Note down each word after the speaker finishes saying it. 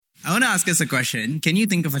I want to ask us a question. Can you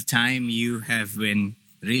think of a time you have been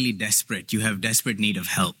really desperate? You have desperate need of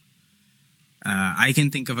help. I can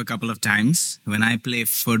think of a couple of times when I play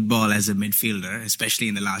football as a midfielder, especially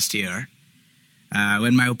in the last year.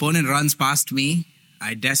 When my opponent runs past me,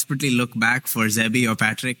 I desperately look back for Zebby or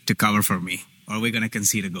Patrick to cover for me, or we're going to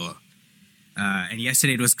concede a goal. And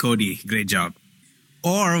yesterday it was Cody. Great job.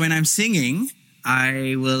 Or when I'm singing,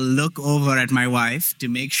 I will look over at my wife to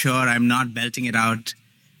make sure I'm not belting it out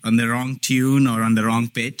on the wrong tune or on the wrong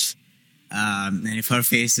pitch. And if her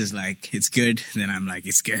face is like, it's good, then I'm like,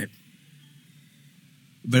 it's good.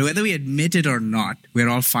 But whether we admit it or not, we're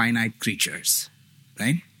all finite creatures,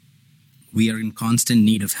 right? We are in constant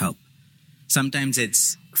need of help. Sometimes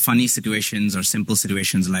it's funny situations or simple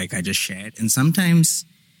situations like I just shared. And sometimes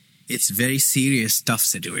it's very serious, tough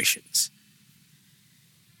situations.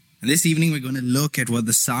 And this evening, we're going to look at what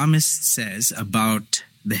the psalmist says about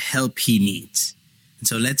the help he needs. And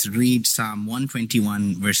so let's read Psalm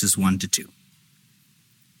 121, verses 1 to 2.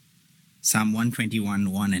 Psalm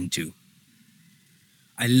 121, 1 and 2.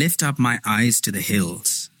 I lift up my eyes to the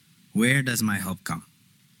hills. Where does my help come?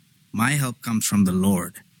 My help comes from the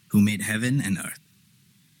Lord, who made heaven and earth.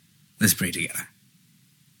 Let's pray together.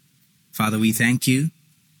 Father, we thank you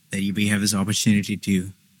that we have this opportunity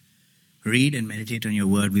to read and meditate on your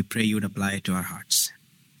word. We pray you would apply it to our hearts.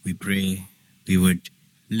 We pray we would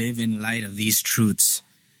live in light of these truths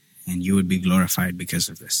and you would be glorified because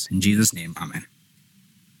of this. In Jesus' name, amen.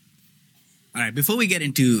 All right, before we get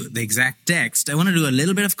into the exact text, I want to do a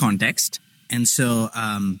little bit of context. And so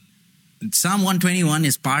Psalm 121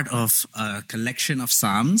 is part of a collection of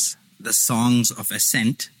psalms. The Songs of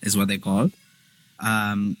Ascent is what they're called.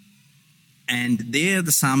 And they're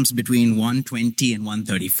the psalms between 120 and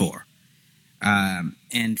 134.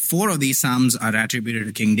 And 4 of these psalms are attributed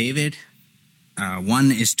to King David.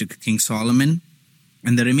 1 is to King Solomon.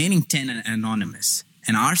 And the remaining 10 are anonymous.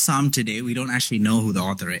 And our psalm today, we don't actually know who the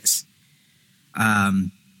author is.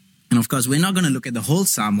 And of course, we're not going to look at the whole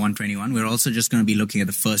Psalm 121. We're also just going to be looking at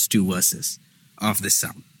the first 2 verses of this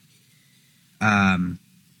psalm.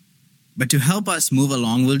 But to help us move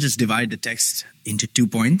along, we'll just divide the text into 2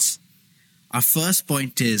 points. Our first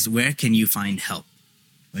point is, where can you find help?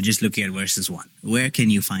 We're just looking at verses 1. Where can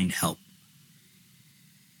you find help?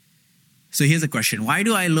 So here's the question. Why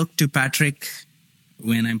do I look to Patrick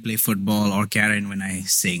when I play football or Karen when I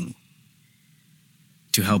sing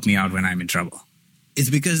to help me out when I'm in trouble? It's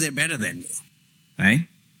because they're better than me, right?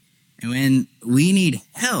 And when we need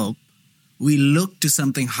help, we look to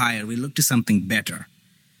something higher. We look to something better.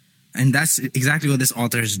 And that's exactly what this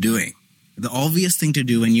author is doing. The obvious thing to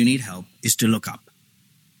do when you need help is to look up.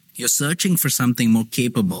 You're searching for something more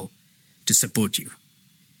capable to support you.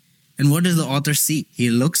 And what does the author see? He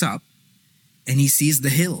looks up and he sees the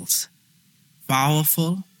hills.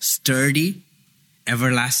 Powerful, sturdy,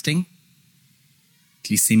 everlasting,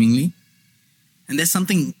 at least seemingly. And there's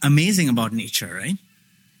something amazing about nature, right?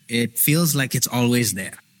 It feels like it's always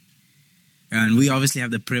there. And we obviously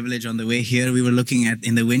have the privilege on the way here. We were looking at,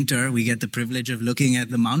 in the winter, we get the privilege of looking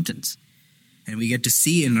at the mountains. And we get to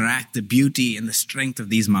see and rack the beauty and the strength of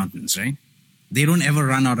these mountains, right? They don't ever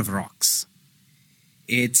run out of rocks.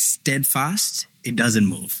 It's steadfast. It doesn't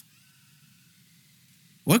move.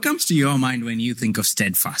 What comes to your mind when you think of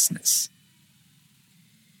steadfastness?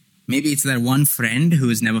 Maybe it's that one friend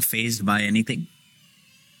who is never fazed by anything.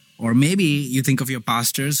 Or maybe you think of your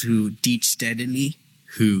pastors who teach steadily,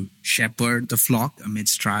 who shepherd the flock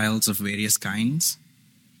amidst trials of various kinds.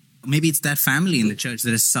 Maybe it's that family in the church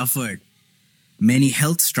that has suffered many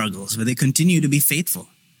health struggles, but they continue to be faithful.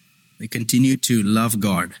 They continue to love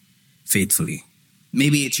God faithfully.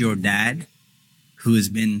 Maybe it's your dad who has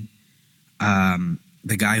been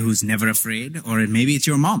the guy who's never afraid, or maybe it's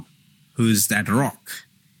your mom who's that rock.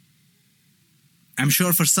 I'm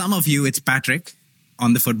sure for some of you, it's Patrick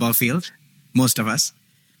on the football field, most of us,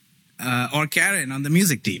 or Karen on the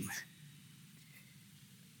music team.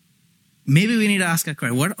 Maybe we need to ask a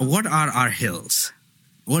question, what are our hills?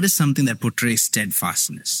 What is something that portrays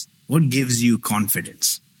steadfastness? What gives you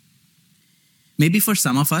confidence? Maybe for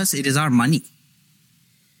some of us, it is our money.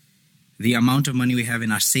 The amount of money we have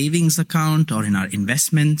in our savings account or in our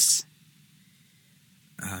investments.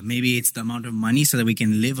 Maybe it's the amount of money so that we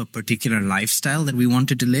can live a particular lifestyle that we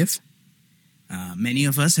wanted to live. Many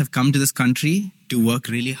of us have come to this country to work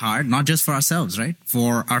really hard, not just for ourselves, right?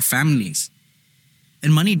 For our families.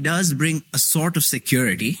 And money does bring a sort of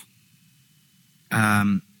security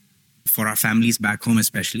for our families back home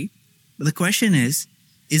especially. But the question is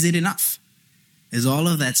it enough? Is all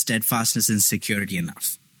of that steadfastness and security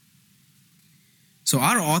enough? So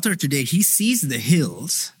our author today, he sees the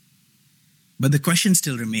hills, But the question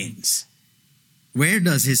still remains, where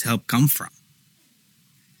does his help come from?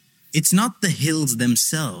 It's not the hills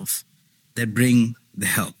themselves that bring the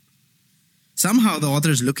help. Somehow the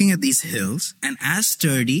author is looking at these hills, and as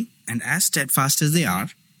sturdy and as steadfast as they are,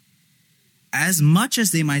 as much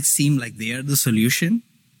as they might seem like they are the solution,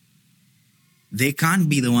 they can't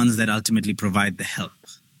be the ones that ultimately provide the help.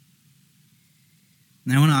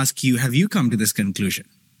 Now I want to ask you, have you come to this conclusion?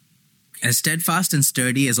 As steadfast and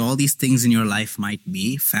sturdy as all these things in your life might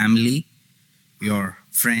be, family, your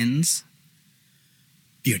friends,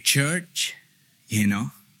 your church,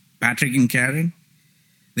 Patrick and Karen,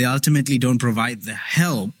 they ultimately don't provide the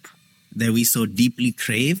help that we so deeply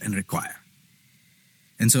crave and require.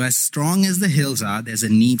 And so as strong as the hills are, there's a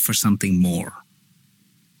need for something more.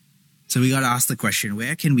 So we got to ask the question,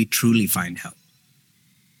 where can we truly find help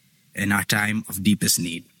in our time of deepest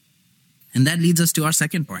need? And that leads us to our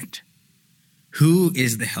second point. Who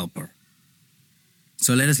is the helper?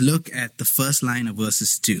 So let us look at the first line of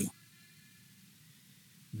verses 2.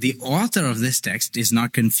 The author of this text is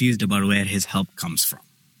not confused about where his help comes from.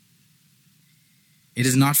 It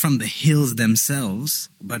is not from the hills themselves,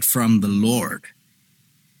 but from the Lord.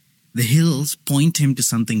 The hills point him to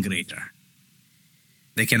something greater.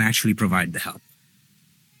 They can actually provide the help.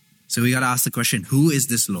 So we got to ask the question, who is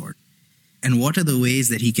this Lord? And what are the ways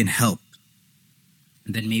that he can help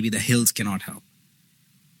that maybe the hills cannot help?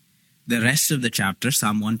 The rest of the chapter,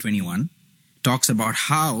 Psalm 121, talks about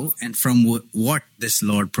how and from what this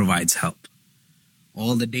Lord provides help.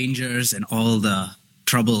 All the dangers and all the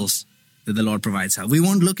troubles that the Lord provides help. We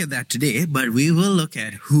won't look at that today, but we will look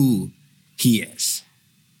at who he is.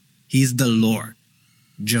 He's the Lord,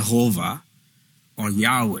 Jehovah, or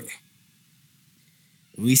Yahweh.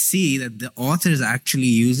 We see that the author is actually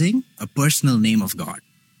using a personal name of God.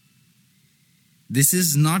 This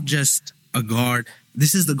is not just a God,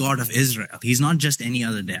 this is the God of Israel. He's not just any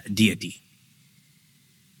other deity.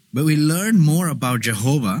 But we learn more about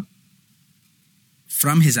Jehovah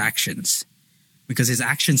from his actions, because his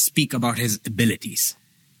actions speak about his abilities.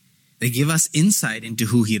 They give us insight into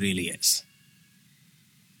who he really is.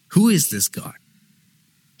 Who is this God?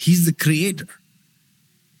 He's the creator.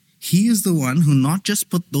 He is the one who not just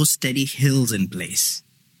put those steady hills in place.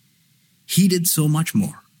 He did so much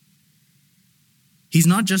more. He's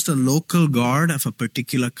not just a local God of a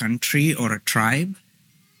particular country or a tribe.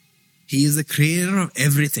 He is the creator of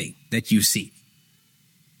everything that you see.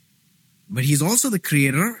 But he's also the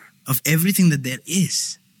creator of everything that there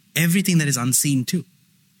is, everything that is unseen too.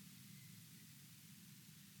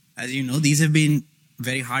 As you know, these have been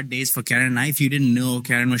very hard days for Karen and I. If you didn't know,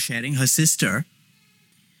 Karen was sharing, her sister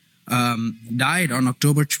died on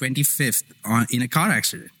October 25th in a car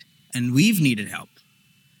accident. And we've needed help.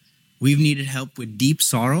 We've needed help with deep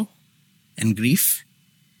sorrow and grief.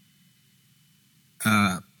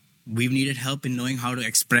 We've needed help in knowing how to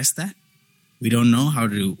express that. We don't know how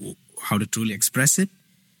to truly express it.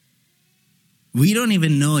 We don't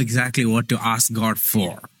even know exactly what to ask God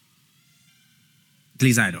for. At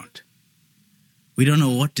least I don't. We don't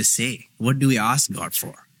know what to say. What do we ask God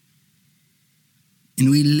for? And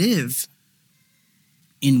we live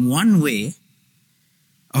in one way,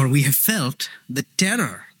 or we have felt the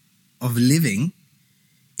terror of living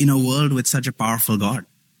in a world with such a powerful God.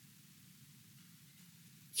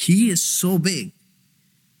 He is so big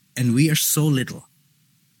and we are so little.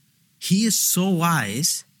 He is so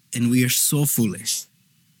wise and we are so foolish.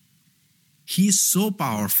 He is so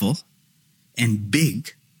powerful and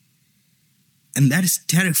big, and that is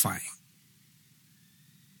terrifying.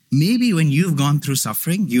 Maybe when you've gone through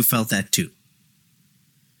suffering, you felt that too.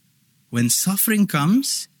 When suffering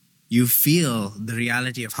comes, you feel the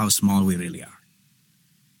reality of how small we really are.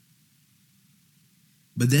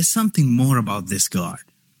 But there's something more about this God.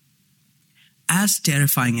 As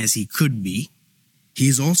terrifying as he could be, he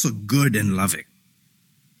is also good and loving.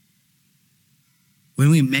 When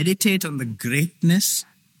we meditate on the greatness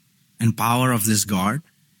and power of this God,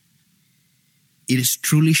 it is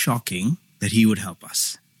truly shocking that he would help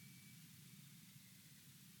us.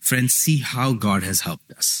 Friends, see how God has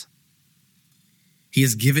helped us. He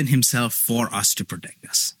has given himself for us to protect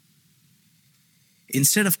us.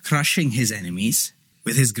 Instead of crushing his enemies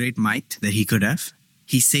with his great might that he could have,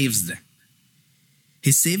 he saves them.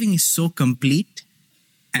 His saving is so complete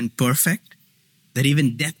and perfect that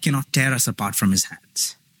even death cannot tear us apart from his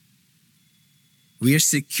hands. We are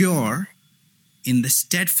secure in the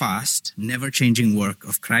steadfast, never-changing work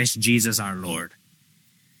of Christ Jesus our Lord.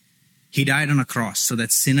 He died on a cross so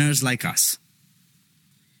that sinners like us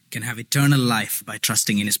can have eternal life by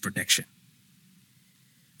trusting in his protection.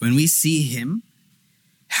 When we see him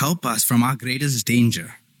help us from our greatest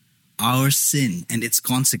danger, our sin and its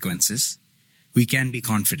consequences, we can be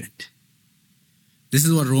confident. This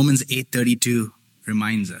is what Romans 8:32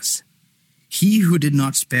 reminds us. He who did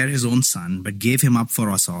not spare his own son, but gave him up for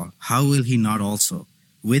us all, how will he not also,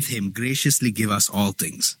 with him, graciously give us all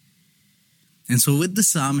things? And so with the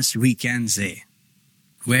psalmist, we can say,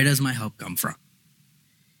 where does my help come from?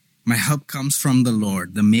 My help comes from the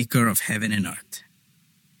Lord, the maker of heaven and earth.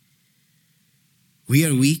 We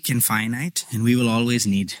are weak and finite, and we will always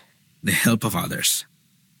need the help of others.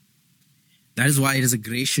 That is why it is a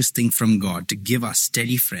gracious thing from God to give us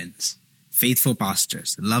steady friends, faithful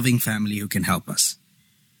pastors, loving family who can help us.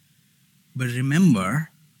 But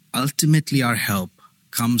remember, ultimately our help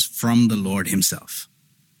comes from the Lord himself.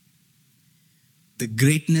 The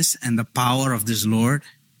greatness and the power of this Lord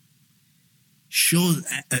shows,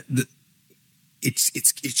 it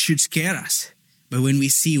should scare us. But when we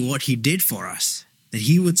see what he did for us, that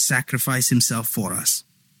he would sacrifice himself for us,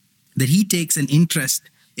 that he takes an interest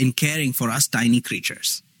in caring for us tiny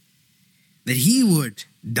creatures, that he would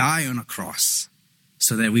die on a cross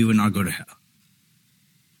so that we would not go to hell.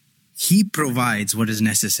 He provides what is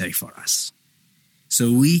necessary for us so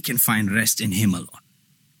we can find rest in him alone.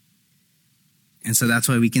 And so that's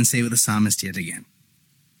why we can say with the psalmist yet again,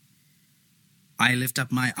 I lift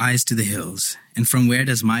up my eyes to the hills, and from where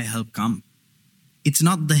does my help come? It's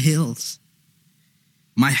not the hills.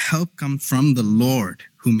 My help comes from the Lord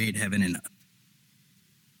who made heaven and earth.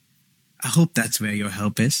 I hope that's where your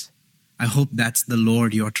help is. I hope that's the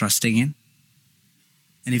Lord you're trusting in.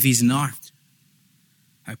 And if he's not,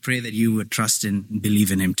 I pray that you would trust and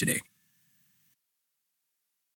believe in him today.